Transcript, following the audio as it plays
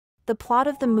The plot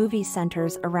of the movie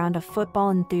centers around a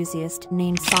football enthusiast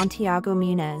named Santiago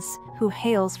Munez, who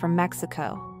hails from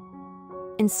Mexico.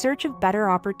 In search of better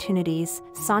opportunities,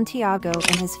 Santiago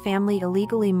and his family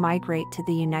illegally migrate to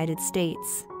the United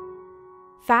States.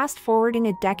 Fast-forwarding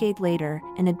a decade later,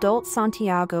 an adult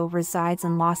Santiago resides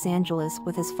in Los Angeles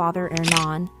with his father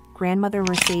Hernan, grandmother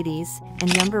Mercedes,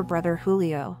 and younger brother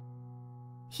Julio.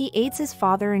 He aids his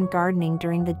father in gardening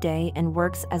during the day and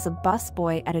works as a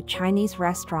busboy at a Chinese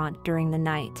restaurant during the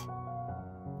night.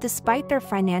 Despite their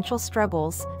financial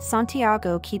struggles,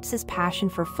 Santiago keeps his passion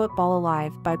for football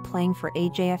alive by playing for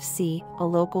AJFC, a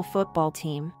local football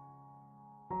team.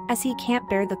 As he can't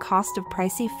bear the cost of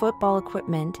pricey football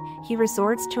equipment, he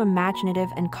resorts to imaginative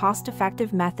and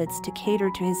cost-effective methods to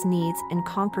cater to his needs and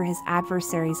conquer his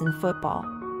adversaries in football.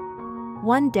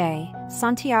 One day,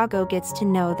 Santiago gets to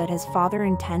know that his father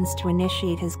intends to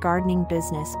initiate his gardening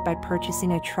business by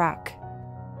purchasing a truck.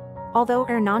 Although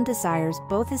Hernan desires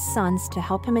both his sons to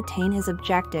help him attain his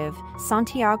objective,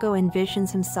 Santiago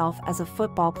envisions himself as a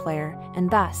football player, and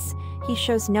thus, he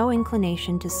shows no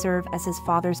inclination to serve as his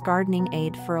father's gardening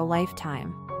aide for a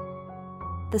lifetime.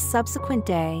 The subsequent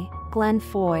day, Glenn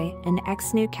Foy, an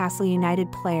ex-Newcastle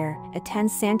United player,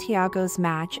 attends Santiago's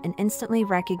match and instantly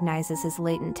recognizes his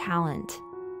latent talent.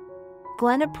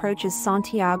 Glenn approaches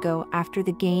Santiago after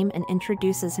the game and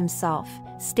introduces himself,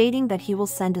 stating that he will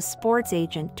send a sports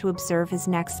agent to observe his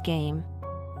next game.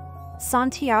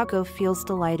 Santiago feels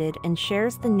delighted and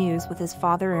shares the news with his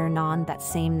father Hernan that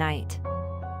same night.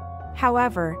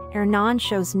 However, Hernan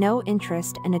shows no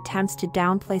interest and attempts to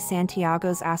downplay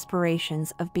Santiago's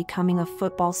aspirations of becoming a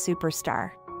football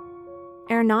superstar.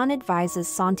 Hernan advises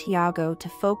Santiago to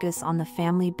focus on the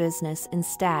family business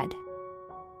instead.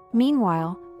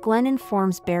 Meanwhile, Glenn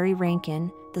informs Barry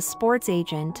Rankin, the sports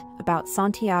agent, about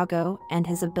Santiago and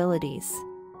his abilities.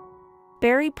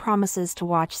 Barry promises to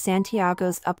watch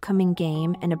Santiago's upcoming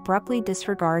game and abruptly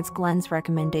disregards Glenn's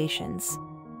recommendations.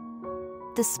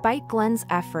 Despite Glenn's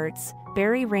efforts,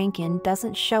 Barry Rankin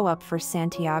doesn't show up for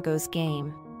Santiago's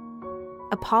game.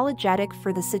 Apologetic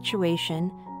for the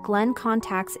situation, Glenn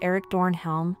contacts Eric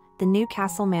Dornhelm, the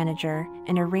Newcastle manager,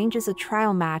 and arranges a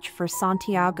trial match for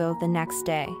Santiago the next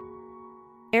day.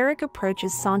 Eric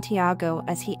approaches Santiago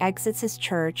as he exits his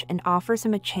church and offers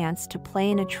him a chance to play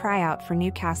in a tryout for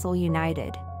Newcastle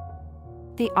United.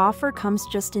 The offer comes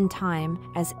just in time,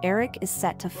 as Eric is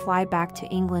set to fly back to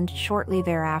England shortly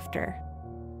thereafter.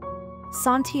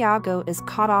 Santiago is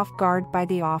caught off guard by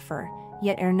the offer,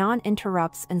 yet Hernan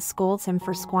interrupts and scolds him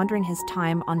for squandering his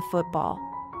time on football.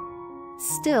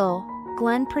 Still,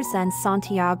 Glenn presents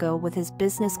Santiago with his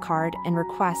business card and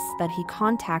requests that he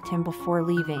contact him before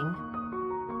leaving.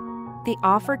 The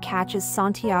offer catches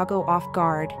Santiago off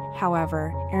guard, however,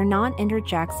 Hernan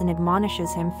interjects and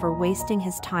admonishes him for wasting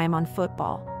his time on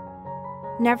football.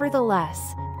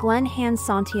 Nevertheless, Glenn hands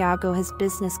Santiago his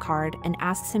business card and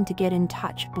asks him to get in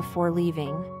touch before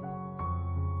leaving.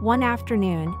 One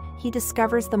afternoon, he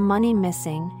discovers the money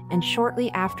missing, and shortly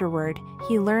afterward,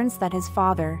 he learns that his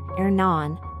father,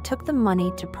 Hernan, took the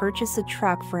money to purchase a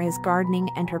truck for his gardening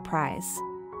enterprise.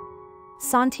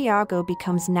 Santiago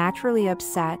becomes naturally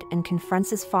upset and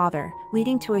confronts his father,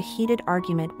 leading to a heated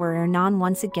argument where Hernan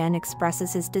once again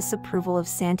expresses his disapproval of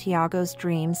Santiago's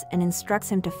dreams and instructs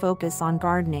him to focus on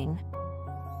gardening.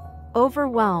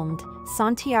 Overwhelmed,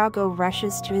 Santiago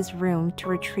rushes to his room to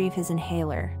retrieve his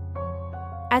inhaler.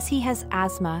 As he has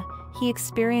asthma, he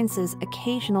experiences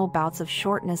occasional bouts of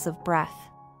shortness of breath.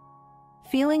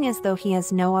 Feeling as though he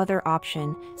has no other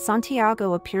option,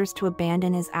 Santiago appears to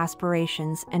abandon his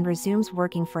aspirations and resumes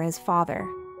working for his father.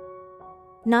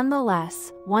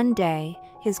 Nonetheless, one day,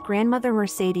 his grandmother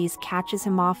Mercedes catches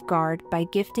him off guard by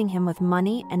gifting him with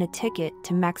money and a ticket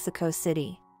to Mexico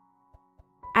City.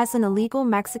 As an illegal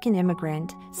Mexican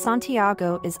immigrant,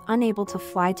 Santiago is unable to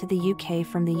fly to the UK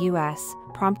from the US,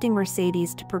 prompting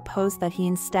Mercedes to propose that he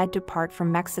instead depart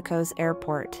from Mexico's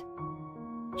airport.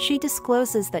 She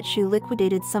discloses that she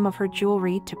liquidated some of her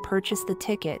jewelry to purchase the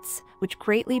tickets, which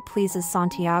greatly pleases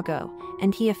Santiago,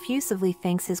 and he effusively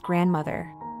thanks his grandmother.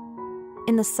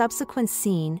 In the subsequent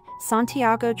scene,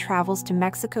 Santiago travels to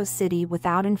Mexico City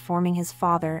without informing his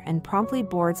father and promptly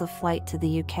boards a flight to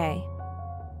the UK.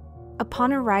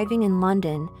 Upon arriving in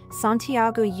London,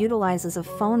 Santiago utilizes a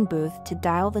phone booth to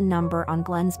dial the number on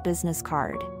Glenn's business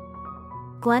card.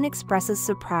 Glenn expresses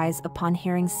surprise upon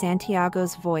hearing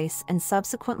Santiago's voice and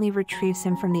subsequently retrieves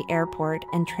him from the airport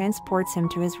and transports him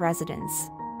to his residence.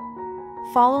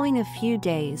 Following a few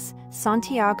days,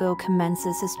 Santiago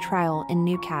commences his trial in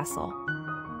Newcastle.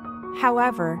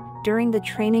 However, during the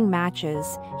training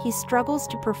matches, he struggles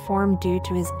to perform due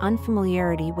to his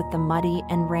unfamiliarity with the muddy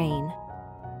and rain.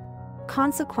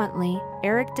 Consequently,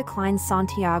 Eric declines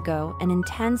Santiago and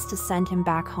intends to send him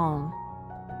back home.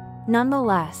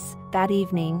 Nonetheless, that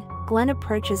evening, Glenn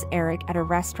approaches Eric at a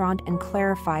restaurant and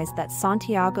clarifies that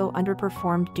Santiago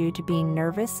underperformed due to being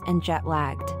nervous and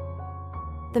jet-lagged.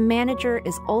 The manager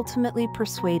is ultimately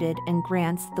persuaded and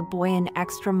grants the boy an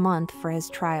extra month for his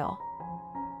trial.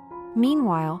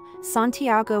 Meanwhile,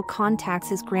 Santiago contacts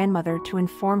his grandmother to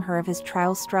inform her of his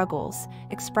trial struggles,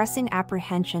 expressing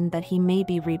apprehension that he may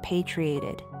be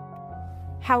repatriated.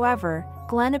 However,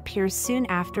 Glenn appears soon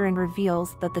after and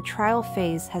reveals that the trial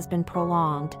phase has been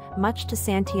prolonged, much to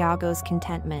Santiago's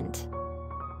contentment.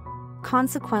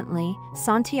 Consequently,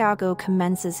 Santiago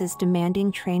commences his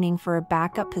demanding training for a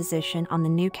backup position on the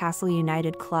Newcastle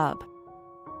United club.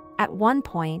 At one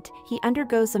point, he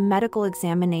undergoes a medical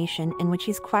examination in which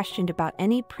he's questioned about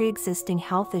any pre-existing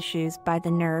health issues by the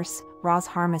nurse, Roz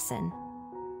Harmison.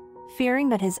 Fearing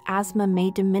that his asthma may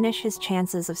diminish his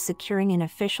chances of securing an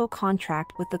official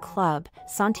contract with the club,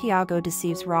 Santiago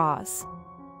deceives Roz.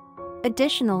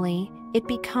 Additionally, it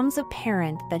becomes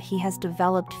apparent that he has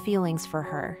developed feelings for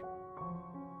her.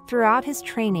 Throughout his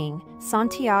training,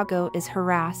 Santiago is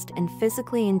harassed and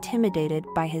physically intimidated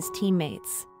by his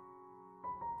teammates.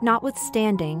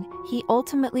 Notwithstanding, he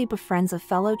ultimately befriends a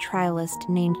fellow trialist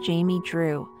named Jamie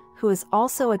Drew, who is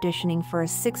also auditioning for a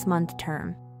 6-month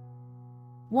term.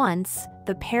 Once,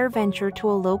 the pair venture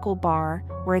to a local bar,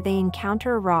 where they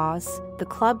encounter Roz, the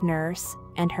club nurse,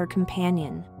 and her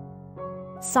companion.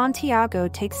 Santiago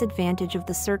takes advantage of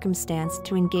the circumstance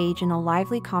to engage in a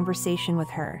lively conversation with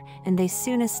her, and they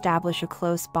soon establish a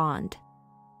close bond.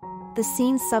 The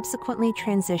scene subsequently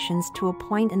transitions to a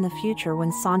point in the future when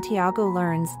Santiago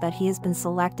learns that he has been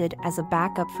selected as a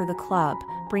backup for the club,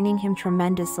 bringing him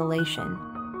tremendous elation.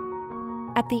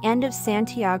 At the end of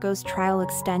Santiago's trial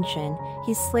extension,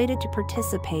 he's slated to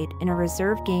participate in a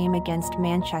reserve game against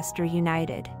Manchester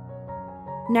United.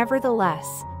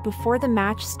 Nevertheless, before the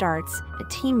match starts, a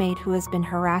teammate who has been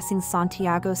harassing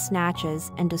Santiago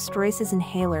snatches and destroys his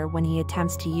inhaler when he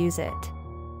attempts to use it.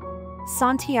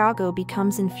 Santiago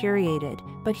becomes infuriated,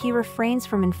 but he refrains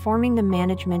from informing the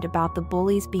management about the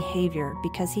bully's behavior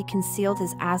because he concealed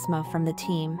his asthma from the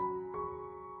team.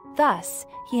 Thus,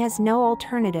 he has no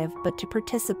alternative but to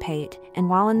participate, and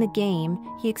while in the game,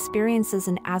 he experiences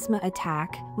an asthma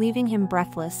attack, leaving him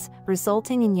breathless,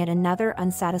 resulting in yet another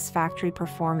unsatisfactory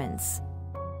performance.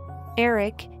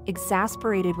 Eric,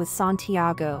 exasperated with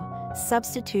Santiago,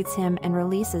 substitutes him and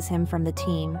releases him from the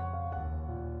team.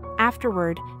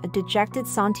 Afterward, a dejected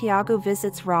Santiago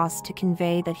visits Roz to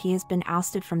convey that he has been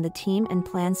ousted from the team and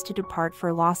plans to depart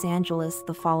for Los Angeles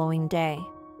the following day.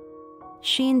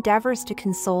 She endeavors to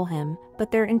console him,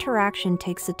 but their interaction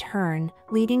takes a turn,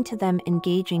 leading to them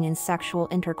engaging in sexual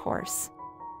intercourse.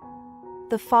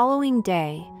 The following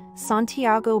day,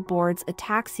 Santiago boards a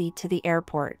taxi to the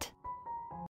airport.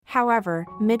 However,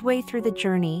 midway through the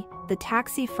journey, the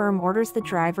taxi firm orders the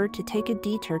driver to take a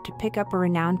detour to pick up a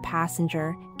renowned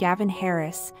passenger, Gavin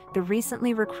Harris, the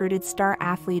recently recruited star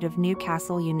athlete of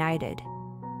Newcastle United.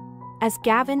 As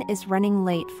Gavin is running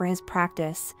late for his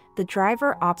practice, the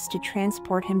driver opts to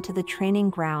transport him to the training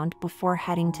ground before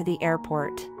heading to the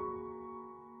airport.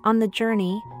 On the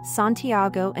journey,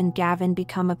 Santiago and Gavin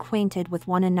become acquainted with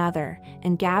one another,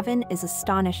 and Gavin is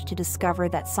astonished to discover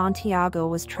that Santiago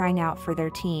was trying out for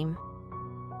their team.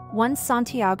 Once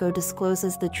Santiago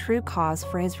discloses the true cause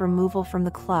for his removal from the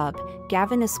club,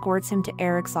 Gavin escorts him to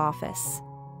Eric's office.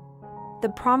 The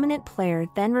prominent player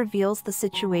then reveals the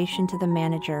situation to the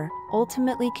manager,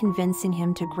 ultimately convincing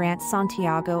him to grant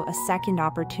Santiago a second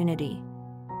opportunity.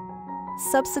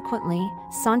 Subsequently,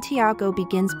 Santiago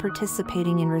begins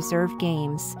participating in reserve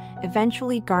games,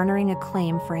 eventually garnering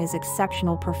acclaim for his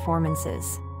exceptional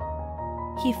performances.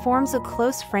 He forms a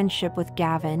close friendship with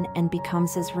Gavin and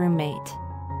becomes his roommate.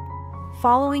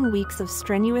 Following weeks of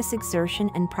strenuous exertion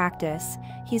and practice,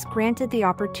 he's granted the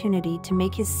opportunity to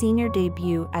make his senior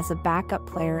debut as a backup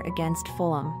player against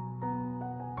Fulham.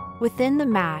 Within the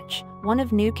match, one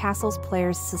of Newcastle's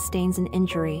players sustains an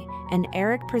injury, and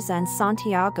Eric presents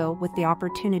Santiago with the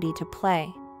opportunity to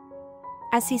play.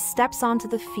 As he steps onto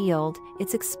the field,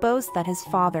 it's exposed that his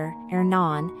father,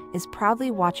 Hernan, is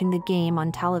proudly watching the game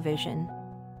on television.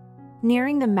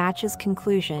 Nearing the match's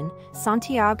conclusion,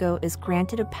 Santiago is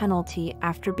granted a penalty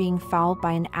after being fouled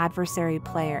by an adversary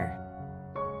player.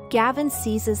 Gavin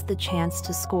seizes the chance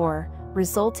to score,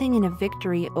 resulting in a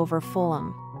victory over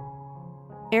Fulham.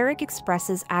 Eric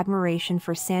expresses admiration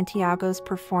for Santiago's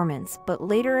performance but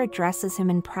later addresses him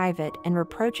in private and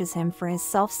reproaches him for his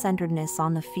self-centeredness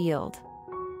on the field.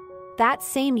 That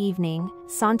same evening,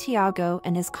 Santiago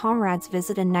and his comrades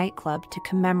visit a nightclub to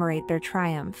commemorate their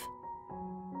triumph.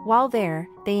 While there,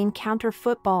 they encounter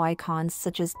football icons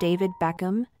such as David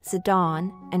Beckham,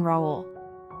 Zidane, and Raul.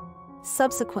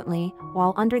 Subsequently,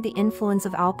 while under the influence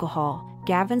of alcohol,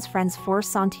 Gavin's friends force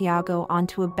Santiago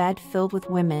onto a bed filled with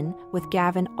women, with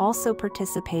Gavin also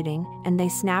participating, and they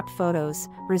snap photos,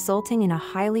 resulting in a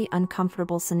highly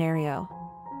uncomfortable scenario.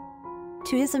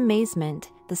 To his amazement,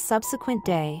 the subsequent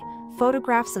day,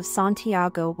 photographs of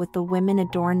Santiago with the women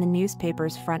adorn the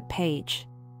newspaper's front page.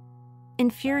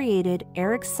 Infuriated,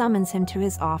 Eric summons him to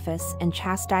his office and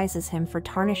chastises him for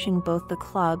tarnishing both the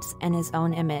club's and his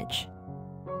own image.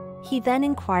 He then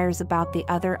inquires about the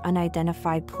other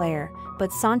unidentified player,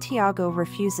 but Santiago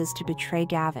refuses to betray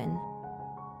Gavin.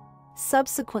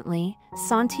 Subsequently,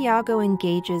 Santiago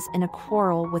engages in a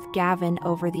quarrel with Gavin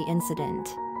over the incident.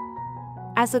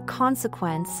 As a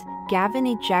consequence, Gavin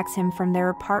ejects him from their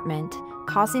apartment,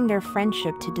 causing their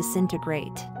friendship to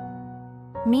disintegrate.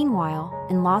 Meanwhile,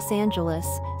 in Los Angeles,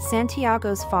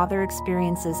 Santiago's father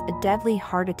experiences a deadly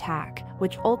heart attack,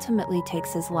 which ultimately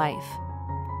takes his life.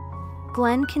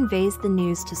 Glenn conveys the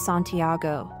news to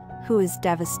Santiago, who is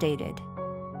devastated.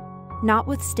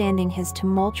 Notwithstanding his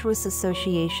tumultuous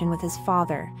association with his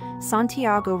father,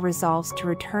 Santiago resolves to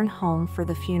return home for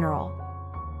the funeral.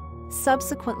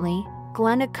 Subsequently,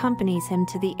 Glenn accompanies him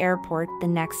to the airport the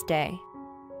next day.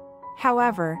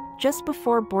 However, just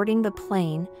before boarding the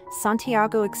plane,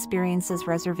 Santiago experiences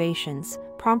reservations,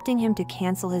 prompting him to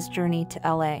cancel his journey to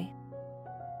LA.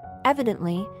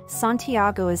 Evidently,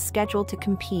 Santiago is scheduled to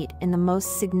compete in the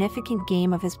most significant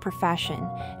game of his profession,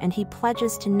 and he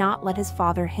pledges to not let his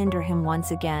father hinder him once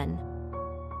again.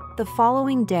 The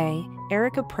following day,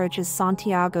 Eric approaches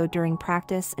Santiago during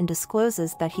practice and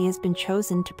discloses that he has been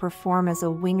chosen to perform as a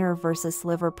winger versus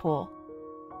Liverpool.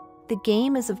 The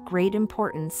game is of great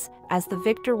importance, as the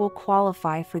victor will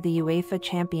qualify for the UEFA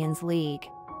Champions League.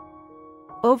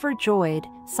 Overjoyed,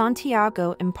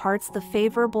 Santiago imparts the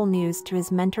favorable news to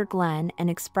his mentor Glenn and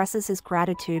expresses his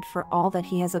gratitude for all that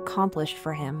he has accomplished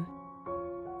for him.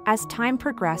 As time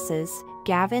progresses,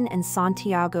 Gavin and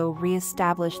Santiago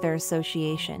re-establish their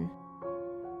association.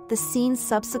 The scene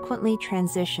subsequently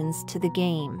transitions to the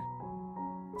game.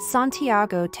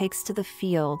 Santiago takes to the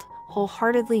field,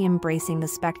 wholeheartedly embracing the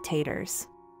spectators.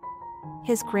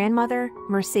 His grandmother,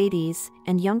 Mercedes,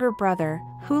 and younger brother,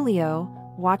 Julio,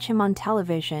 watch him on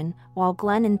television, while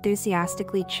Glenn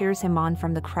enthusiastically cheers him on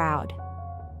from the crowd.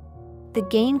 The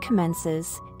game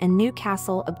commences, and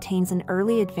Newcastle obtains an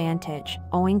early advantage,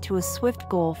 owing to a swift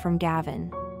goal from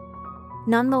Gavin.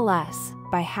 Nonetheless,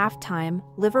 by halftime,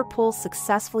 Liverpool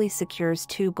successfully secures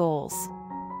 2 goals.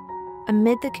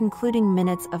 Amid the concluding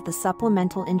minutes of the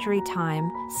supplemental injury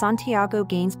time, Santiago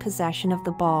gains possession of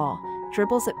the ball,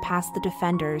 dribbles it past the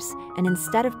defenders, and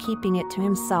instead of keeping it to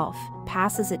himself,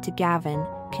 passes it to Gavin,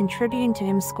 contributing to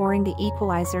him scoring the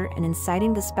equalizer and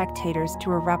inciting the spectators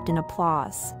to erupt in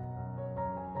applause.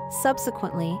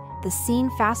 Subsequently, the scene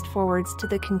fast-forwards to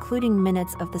the concluding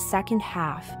minutes of the second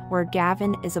half, where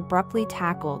Gavin is abruptly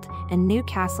tackled, and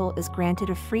Newcastle is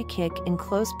granted a free kick in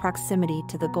close proximity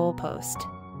to the goalpost.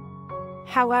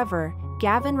 However,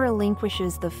 Gavin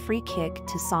relinquishes the free kick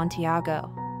to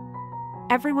Santiago.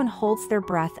 Everyone holds their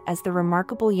breath as the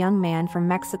remarkable young man from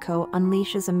Mexico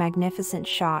unleashes a magnificent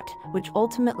shot, which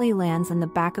ultimately lands in the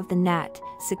back of the net,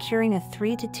 securing a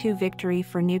 3-2 victory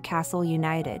for Newcastle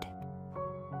United.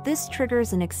 This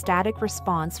triggers an ecstatic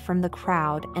response from the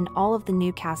crowd and all of the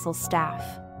Newcastle staff.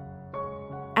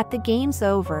 At the game's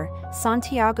over,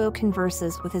 Santiago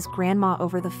converses with his grandma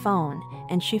over the phone,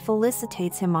 and she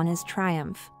felicitates him on his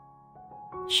triumph.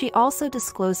 She also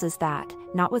discloses that,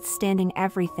 notwithstanding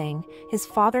everything, his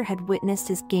father had witnessed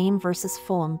his game versus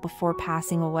Fulham before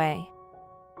passing away.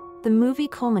 The movie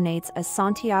culminates as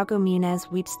Santiago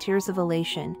Munez weeps tears of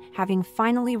elation, having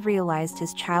finally realized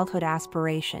his childhood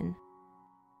aspiration.